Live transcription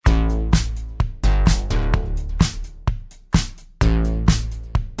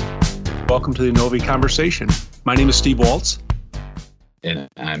welcome to the Novi Conversation. My name is Steve Waltz. And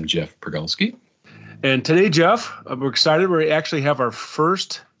I'm Jeff Podolsky. And today, Jeff, we're excited. We actually have our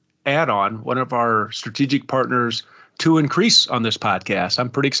first add-on, one of our strategic partners to increase on this podcast. I'm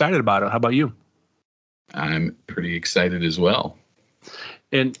pretty excited about it. How about you? I'm pretty excited as well.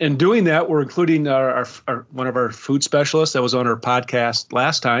 And in doing that, we're including our one of our food specialists that was on our podcast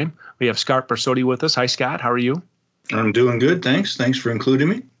last time. We have Scott Barsotti with us. Hi, Scott. How are you? I'm doing good. Thanks. Thanks for including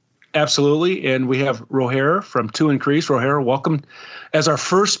me. Absolutely. And we have Roher from To Increase. Roher, welcome as our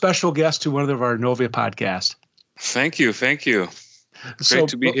first special guest to one of our Novia podcasts. Thank you. Great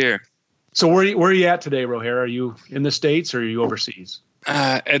to be here. So where are you at today, Roher? Are you in the States or are you overseas?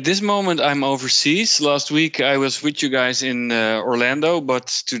 At this moment, I'm overseas. Last week, I was with you guys in Orlando, but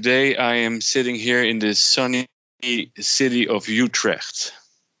today I am sitting here in the sunny city of Utrecht,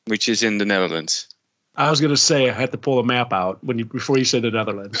 which is in the Netherlands. I was going to say I had to pull a map out before you said the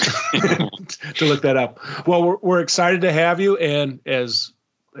Netherlands to look that up. Well, we're excited to have you, and as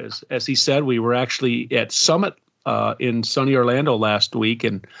he said, we were actually at Summit in sunny Orlando last week,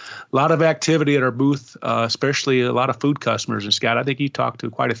 and a lot of activity at our booth, especially a lot of food customers. And Scott, I think you talked to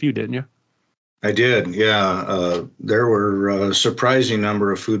quite a few, didn't you? I did, yeah. There were a surprising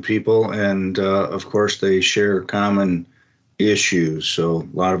number of food people, and of course, they share common issues, so a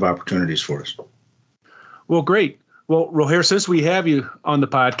lot of opportunities for us. Well, great. Well, Roher, since we have you on the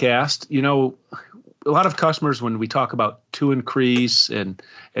podcast, a lot of customers, when we talk about To Increase and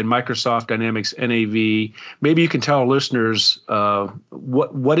Microsoft Dynamics NAV, maybe you can tell our listeners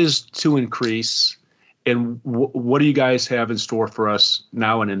what is To Increase and what do you guys have in store for us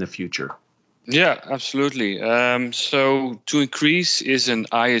now and in the future? Yeah, absolutely. So To Increase is an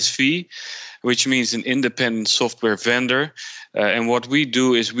ISV, which means an independent software vendor. And what we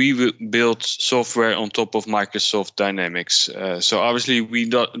do is we build software on top of Microsoft Dynamics. So obviously we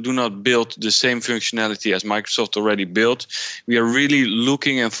do not build the same functionality as Microsoft already built. We are really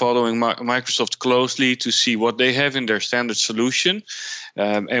looking and following Microsoft closely to see what they have in their standard solution.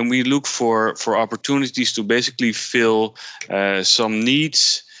 And we look for opportunities to basically fill some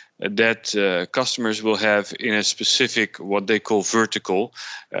needs that customers will have in a specific, what they call vertical.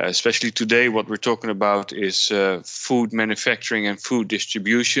 Especially today, what we're talking about is food manufacturing and food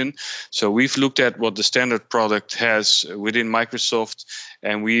distribution. So we've looked at what the standard product has within Microsoft,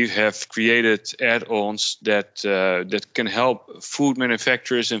 and we have created add-ons that can help food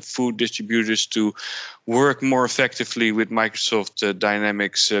manufacturers and food distributors to work more effectively with Microsoft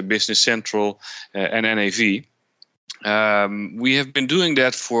Dynamics Business Central and NAV. We have been doing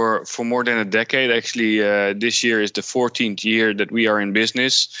that for more than a decade. Actually, this year is the 14th year that we are in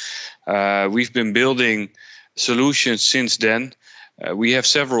business. We've been building solutions since then. We have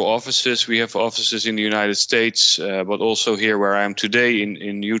several offices. We have offices in the United States, but also here where I am today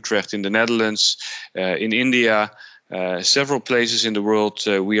in Utrecht in the Netherlands, in India, several places in the world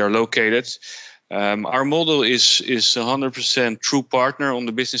we are located. Our model is 100% true partner on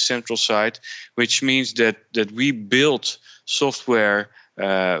the Business Central side, which means that we build software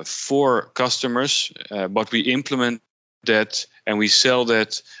for customers, but we implement that and we sell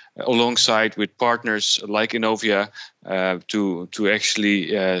that alongside with partners like Innovia to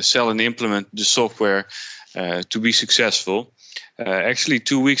actually sell and implement the software to be successful. Actually,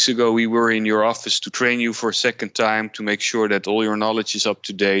 2 weeks ago, we were in your office to train you for a second time to make sure that all your knowledge is up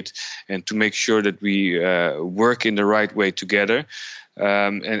to date and to make sure that we work in the right way together.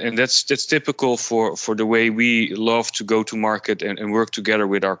 And that's typical for the way we love to go to market and work together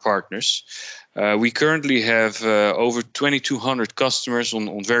with our partners. We currently have over 2,200 customers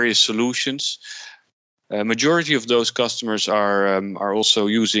on various solutions. Majority of those customers are also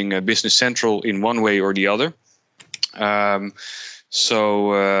using Business Central in one way or the other.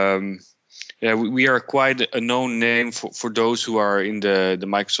 We are quite a known name for those who are in the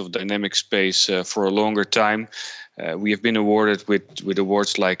Microsoft Dynamics space for a longer time. We have been awarded with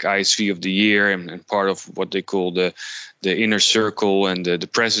awards like ISV of the Year and part of what they call the Inner Circle and the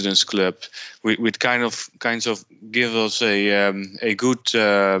President's Club, which kinds of give us a good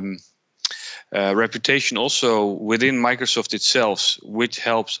reputation also within Microsoft itself, which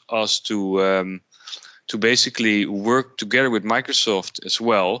helps us to basically work together with Microsoft as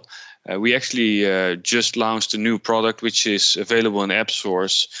well. We actually just launched a new product which is available in App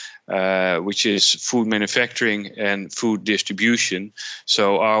Stores, which is food manufacturing and food distribution.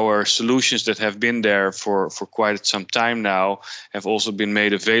 So our solutions that have been there for quite some time now have also been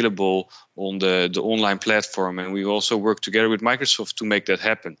made available on the online platform. And we also work together with Microsoft to make that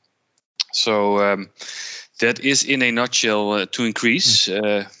happen. So that is in a nutshell To Increase.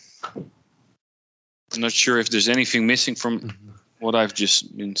 I'm not sure if there's anything missing from what I've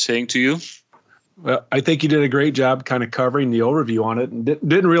just been saying to you? Well, I think you did a great job kind of covering the overview on it, and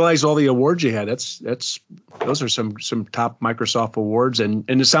didn't realize all the awards you had. Those are some top Microsoft awards, and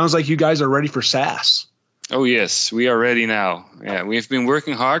it sounds like you guys are ready for SaaS. Oh yes, we are ready now. Yeah, we have been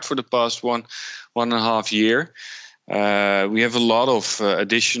working hard for the past one and a half year. We have a lot of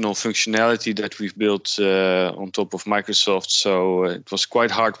additional functionality that we've built on top of Microsoft, so it was quite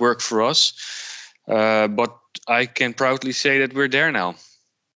hard work for us. But I can proudly say that we're there now.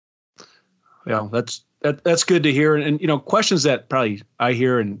 Yeah, that's good to hear. And questions that probably I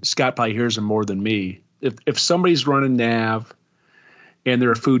hear, and Scott probably hears them more than me. If somebody's running NAV and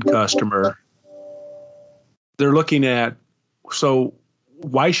they're a food customer, they're looking at, so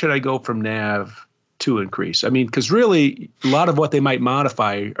why should I go from NAV to increase? I mean, because really a lot of what they might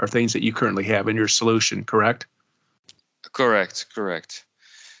modify are things that you currently have in your solution, correct? Correct.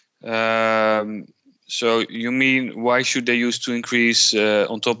 So you mean why should they use to increase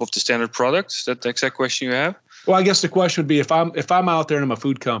on top of the standard product? Is that the exact question you have? Well, I guess the question would be if I'm out there and I'm a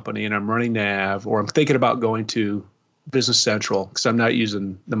food company and I'm running NAV, or I'm thinking about going to Business Central because I'm not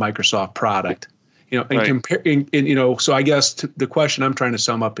using the Microsoft product, and right. comparing, so I guess the question I'm trying to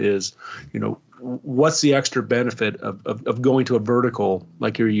sum up is, what's the extra benefit of going to a vertical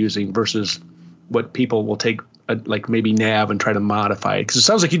like you're using versus what people will take like maybe NAV and try to modify it? Because it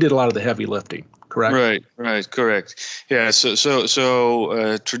sounds like you did a lot of the heavy lifting. Correct. Right, correct. Yeah,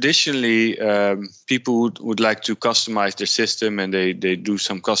 so traditionally, people would like to customize their system, and they do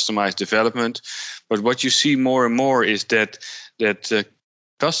some customized development. But what you see more and more is that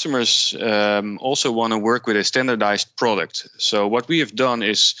customers also want to work with a standardized product. So what we have done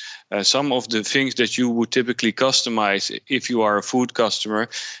is some of the things that you would typically customize if you are a food customer,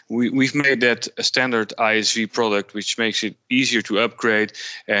 we've made that a standard ISV product, which makes it easier to upgrade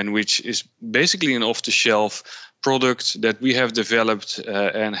and which is basically an off-the-shelf product that we have developed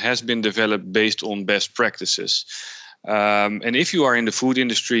and has been developed based on best practices. And if you are in the food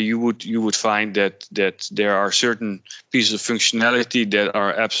industry, you would find that there are certain pieces of functionality that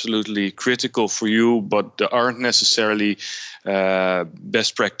are absolutely critical for you, but they aren't necessarily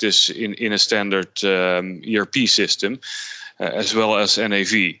best practice in a standard ERP system, as well as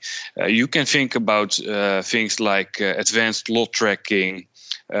NAV. You can think about things like advanced lot tracking,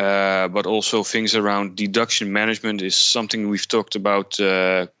 but also things around deduction management is something we've talked about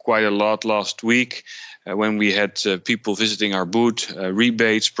quite a lot last week. When we had people visiting our booth,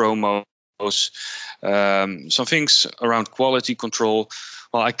 rebates, promos, some things around quality control.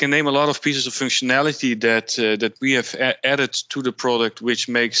 Well, I can name a lot of pieces of functionality that we have added to the product, which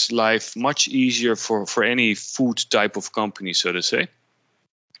makes life much easier for any food type of company, so to say.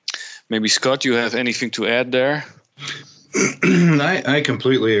 Maybe Scott, you have anything to add there? I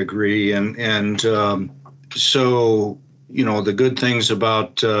completely agree, and so the good things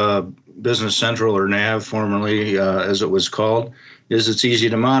about Business Central, or NAV formerly as it was called, is it's easy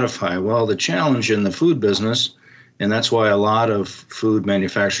to modify. Well, the challenge in the food business, and that's why a lot of food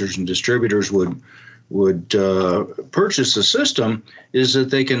manufacturers and distributors would purchase the system, is that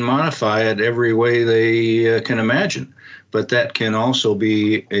they can modify it every way they can imagine. But that can also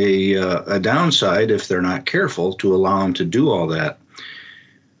be a downside if they're not careful to allow them to do all that.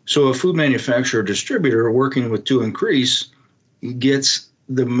 So a food manufacturer or distributor working with To Increase gets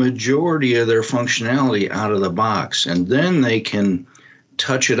the majority of their functionality out of the box, and then they can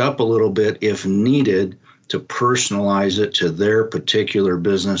touch it up a little bit if needed to personalize it to their particular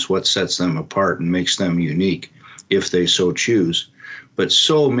business, what sets them apart and makes them unique if they so choose. But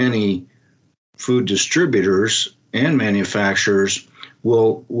so many food distributors and manufacturers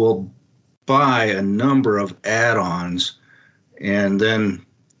will buy a number of add-ons, and then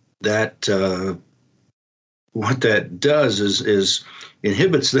that what that does is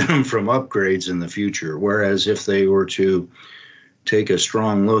inhibits them from upgrades in the future. Whereas if they were to take a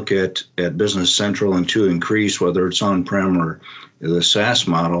strong look at Business Central and To Increase, whether it's on-prem or the SaaS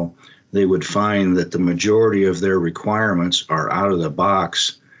model, they would find that the majority of their requirements are out of the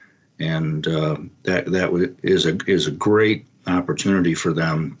box, and that is a great opportunity for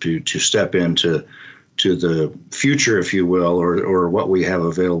them to step into the future, if you will, or what we have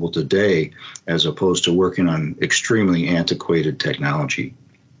available today, as opposed to working on extremely antiquated technology.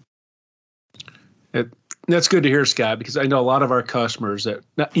 That's good to hear, Scott, because I know a lot of our customers that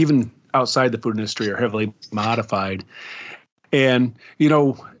even outside the food industry are heavily modified. And,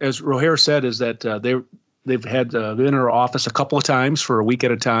 as Roher said, is that they've had been in our office a couple of times for a week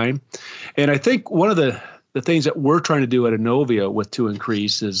at a time. And I think one of the things that we're trying to do at Innovia with To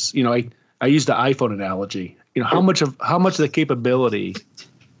Increase is, I use the iPhone analogy. How much of the capability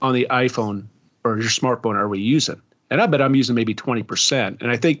on the iPhone or your smartphone are we using? and I bet I'm using maybe 20%. And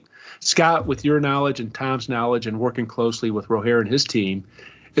I think, Scott, with your knowledge and Tom's knowledge and working closely with Roher and his team,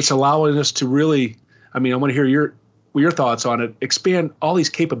 it's allowing us to really, I want to hear your thoughts on it, expand all these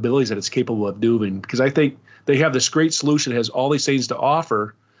capabilities that it's capable of doing, because I think they have this great solution that has all these things to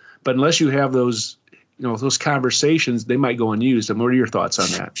offer, but unless you have those, those conversations, they might go unused. And what are your thoughts on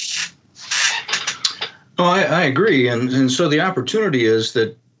that? Oh, I agree. And so the opportunity is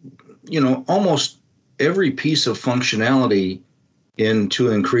that, almost every piece of functionality in To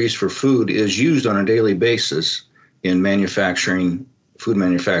Increase for food is used on a daily basis in manufacturing, food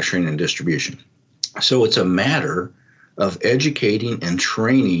manufacturing and distribution. So it's a matter of educating and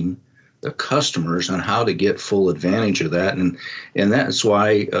training the customers on how to get full advantage of that. And that's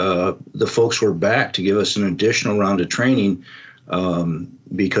why the folks were back to give us an additional round of training,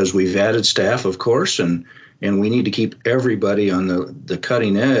 because we've added staff, of course, and we need to keep everybody on the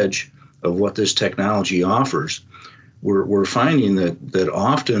cutting edge of what this technology offers. We're finding that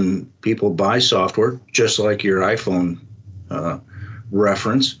often people buy software, just like your iPhone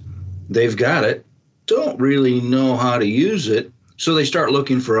reference. They've got it, don't really know how to use it, so they start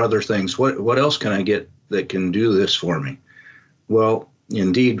looking for other things. What else can I get that can do this for me? Well,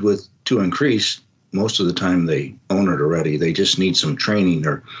 indeed, with To Increase, most of the time they own it already. They just need some training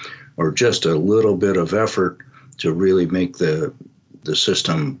or just a little bit of effort to really make the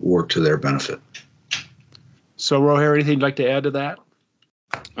system work to their benefit. So, Roher, anything you'd like to add to that?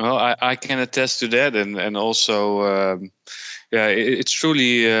 Well, I can attest to that, and also, it's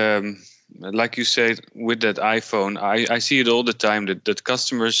truly, like you said, with that iPhone, I see it all the time that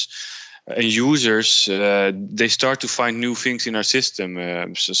customers and users, they start to find new things in our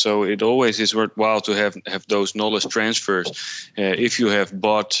system. So it always is worthwhile to have those knowledge transfers. If you have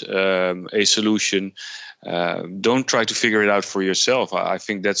bought a solution, don't try to figure it out for yourself. I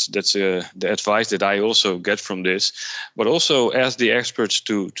think that's the advice that I also get from this. But also ask the experts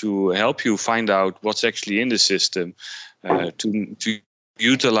to help you find out what's actually in the system, to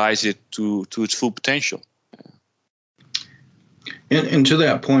utilize it to its full potential. And to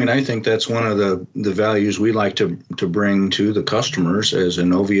that point, I think that's one of the values we like to bring to the customers as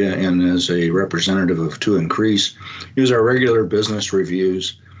Innovia and as a representative of To Increase, is our regular business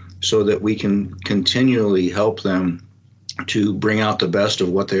reviews, so that we can continually help them to bring out the best of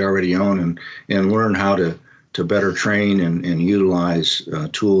what they already own and learn how to better train and utilize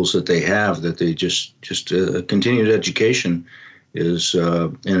tools that they have, that they just continued education is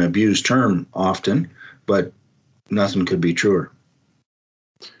an abused term often, but nothing could be truer.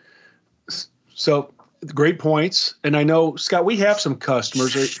 So great points. And I know, Scott, we have some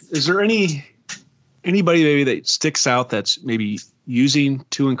customers. Is there anybody maybe that sticks out that's maybe using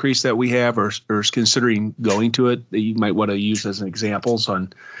To Increase that we have, or is considering going to it, that you might want to use as examples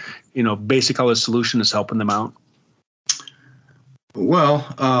on, basically how the solution is helping them out?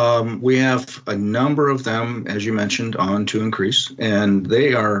 Well, we have a number of them, as you mentioned, on To Increase, and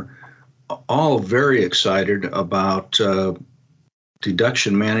they are all very excited about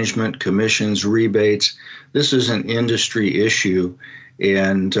deduction management, commissions, rebates. This is an industry issue,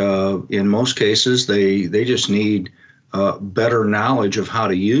 and in most cases, they just need better knowledge of how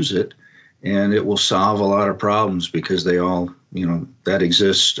to use it, and it will solve a lot of problems, because they all, that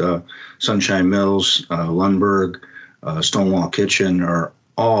exists. Sunshine Mills, Lundberg, Stonewall Kitchen are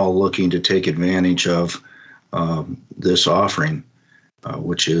all looking to take advantage of this offering,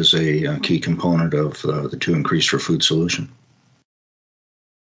 which is a key component of the To Increase for Food solution.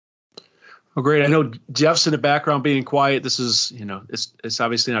 Well, great. I know Jeff's in the background being quiet. This is, it's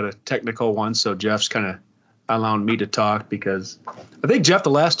obviously not a technical one, so Jeff's kind of allowing me to talk, because I think, Jeff, the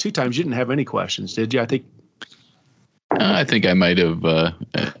last two times you didn't have any questions, did you? I think I might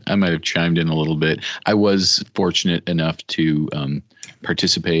have chimed in a little bit. I was fortunate enough to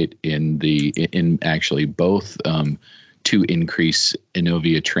participate in actually both To Increase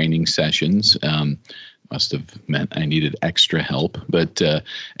Innovia training sessions. Must have meant I needed extra help, but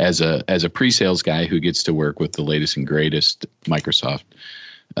as a pre-sales guy who gets to work with the latest and greatest Microsoft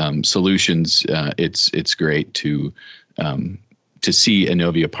solutions, it's great to see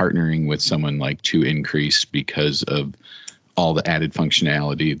Innovia partnering with someone like To Increase, because of all the added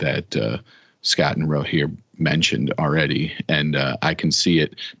functionality that Scott and Roher mentioned already. And I can see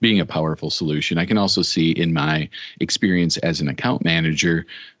it being a powerful solution. I can also see, in my experience as an account manager,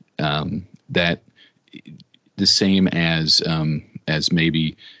 that the same as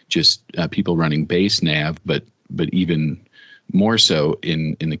maybe just people running base NAV, but even more so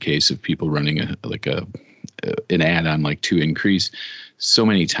in the case of people running an add-on like To Increase. So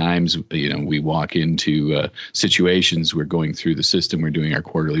many times, we walk into situations, we're going through the system, we're doing our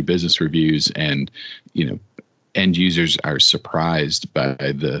quarterly business reviews, and end users are surprised by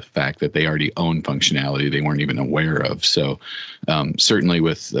the fact that they already own functionality they weren't even aware of. So certainly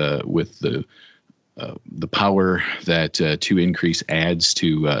with the power that 2Increase adds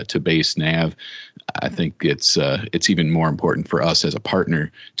to base nav, I think it's even more important for us as a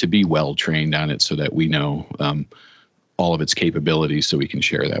partner to be well trained on it so that we know all of its capabilities, so we can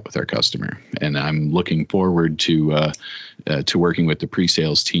share that with our customer. And I'm looking forward to working with the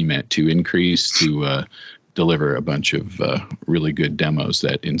pre-sales team at 2Increase to deliver a bunch of really good demos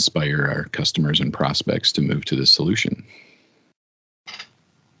that inspire our customers and prospects to move to this solution.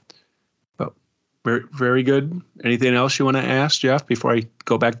 Well, very, very good. Anything else you want to ask, Jeff, before I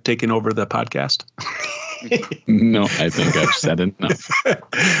go back to taking over the podcast? No, I think I've said enough.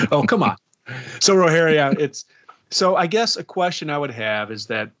 Oh, come on. So, Rohair, so I guess a question I would have is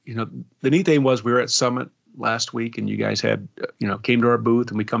that, the neat thing was we were at Summit last week and you guys had, came to our booth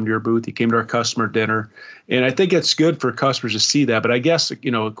and we come to your booth. You came to our customer dinner. And I think it's good for customers to see that. But I guess,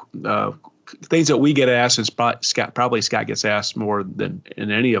 things that we get asked, and Scott gets asked more than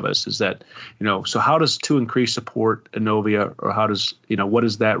any of us, is that, so how does 2Increase support Innovia, or how does, what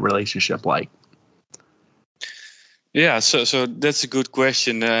is that relationship like? Yeah, so that's a good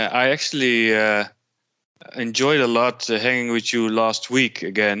question. I actually enjoyed a lot hanging with you last week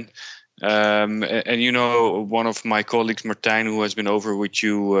again. And one of my colleagues, Martijn, who has been over with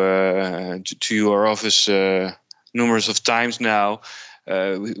you to your office numerous of times now,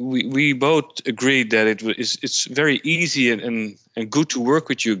 we both agreed that it's very easy and good to work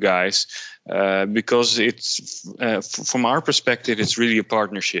with you guys because it's from our perspective it's really a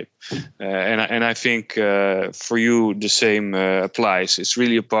partnership, and I think for you the same applies. It's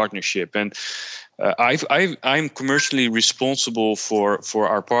really a partnership, and I'm commercially responsible for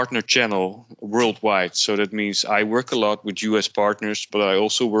our partner channel worldwide. So that means I work a lot with US partners, but I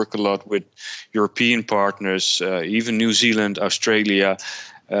also work a lot with European partners, even New Zealand, Australia.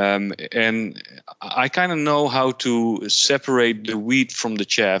 And I kind of know how to separate the wheat from the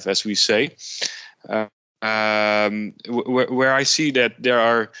chaff, as we say, where I see that there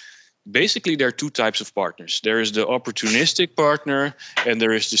are two types of partners. There is the opportunistic partner and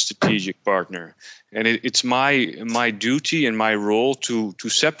there is the strategic partner. And it's my duty and my role to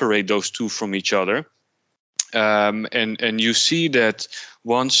separate those two from each other. And you see that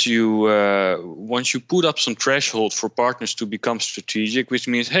once you put up some threshold for partners to become strategic, which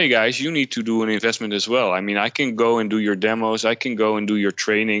means, hey guys, you need to do an investment as well. I mean, I can go and do your demos, I can go and do your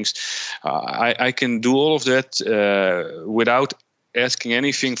trainings, I can do all of that without asking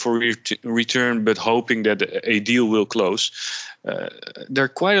anything for return, but hoping that a deal will close. There are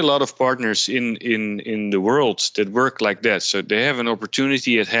quite a lot of partners in the world that work like that. So they have an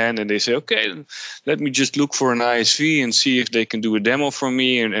opportunity at hand and they say, okay, let me just look for an ISV and see if they can do a demo for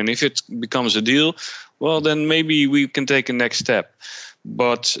me. And if it becomes a deal, well, then maybe we can take a next step.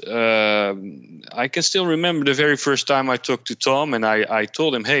 But I can still remember the very first time I talked to Tom and I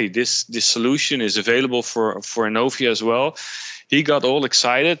told him, hey, this solution is available for Innovia as well. He got all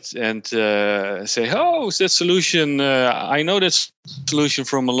excited and say, oh, is that solution? I know that solution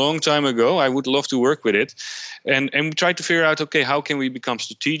from a long time ago. I would love to work with it. And we tried to figure out, okay, how can we become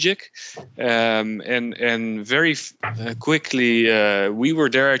strategic? And very quickly, we were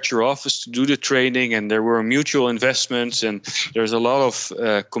there at your office to do the training, and there were mutual investments, and there's a lot of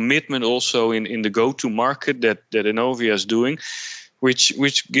commitment also in the go-to market that Innovia is doing.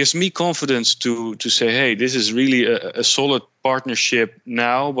 Which gives me confidence to say, hey, this is really a solid partnership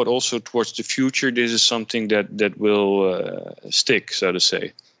now, but also towards the future, this is something that will stick, so to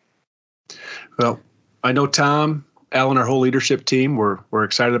say. Well, I know Tom, Al, and our whole leadership team, we're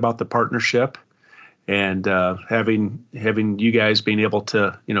excited about the partnership and having you guys being able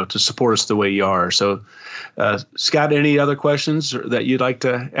to to support us the way you are. So, Scott, any other questions that you'd like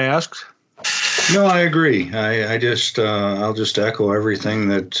to ask? No, I agree. I'll just echo everything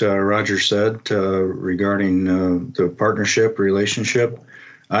that Roger said regarding the partnership relationship.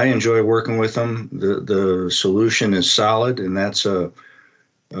 I enjoy working with them. The solution is solid, and that's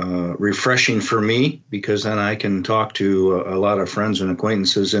refreshing for me because then I can talk to a lot of friends and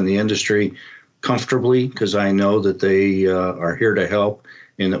acquaintances in the industry comfortably because I know that they are here to help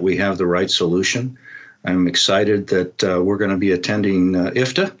and that we have the right solution. I'm excited that we're going to be attending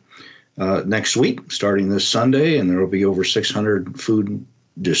IFTA. Next week, starting this Sunday, and there will be over 600 food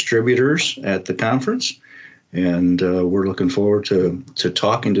distributors at the conference. And we're looking forward to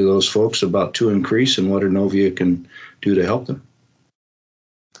talking to those folks about 2Increase and what Innovia can do to help them.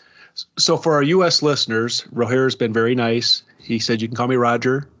 So for our U.S. listeners, Rohair has been very nice. He said you can call me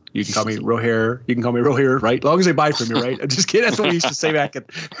Roger. You can call me Roher. You can call me Roher, right? As long as they buy from me, right? I'm just kidding. That's what we used to say back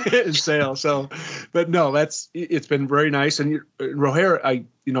in sales. So, but no, it's been very nice. And Roher,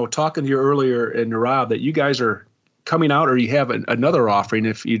 talking to you earlier in Rob, that you guys are coming out, or you have another offering.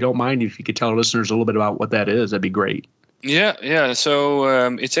 If you don't mind, if you could tell our listeners a little bit about what that is, that'd be great. Yeah.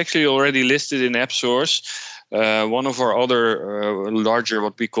 So it's actually already listed in AppSource. One of our other larger,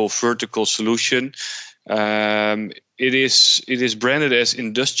 what we call vertical solution. It is branded as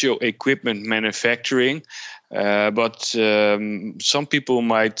industrial equipment manufacturing, but some people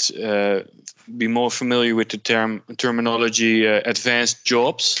might be more familiar with the terminology advanced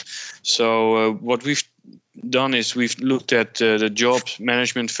jobs. So what we've done is we've looked at the job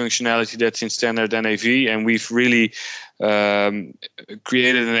management functionality that's in standard NAV, and we've really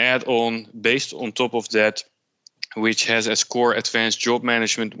created an add-on based on top of that, which has as core advanced job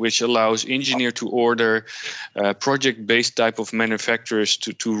management, which allows engineer to order project-based type of manufacturers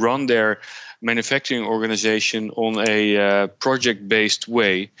to run their manufacturing organization on a project-based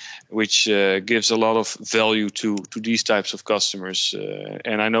way, which gives a lot of value to these types of customers.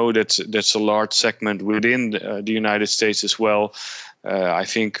 And I know that's a large segment within the United States as well. I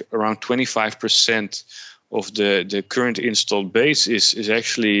think around 25% of the current installed base is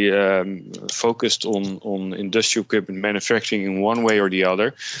actually focused on industrial equipment manufacturing in one way or the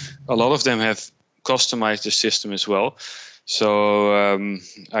other. A lot of them have customized the system as well. So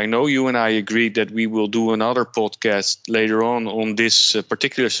I know you and I agreed that we will do another podcast later on this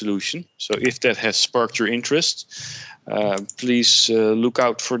particular solution. So if that has sparked your interest, please look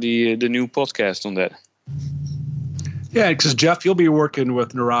out for the new podcast on that. Yeah, because Jeff, you'll be working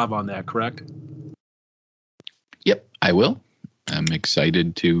with Nirav on that, correct? Yep, I will. I'm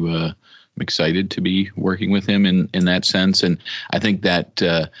excited to be working with him in that sense, and I think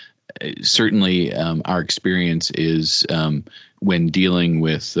that certainly our experience is when dealing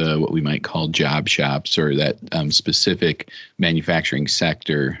with what we might call job shops or that specific manufacturing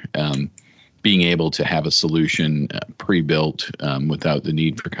sector, being able to have a solution pre-built without the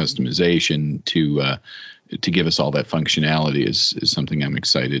need for customization to give us all that functionality is something I'm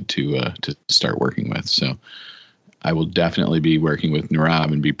excited to start working with. So I will definitely be working with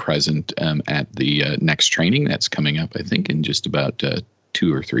Nirav and be present at the next training that's coming up, I think, in just about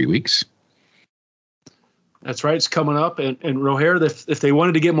 2 or 3 weeks. That's right. It's coming up. And Roher, if they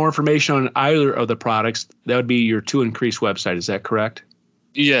wanted to get more information on either of the products, that would be your To Increase website. Is that correct?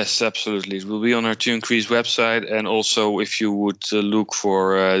 Yes, absolutely. It will be on our To Increase website. And also, if you would look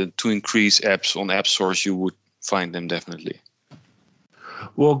for To Increase apps on AppSource, you would find them definitely.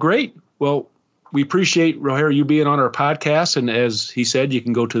 Well, great. Well, we appreciate, Roher, you being on our podcast. And as he said, you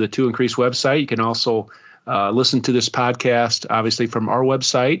can go to the To Increase website. You can also listen to this podcast, obviously, from our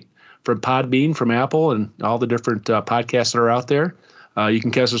website, from Podbean, from Apple, and all the different podcasts that are out there. You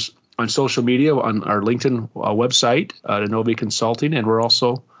can catch us on social media on our LinkedIn website, Denovi Consulting, and we're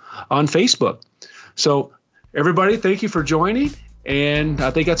also on Facebook. So, everybody, thank you for joining, and I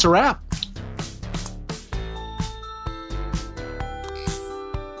think that's a wrap.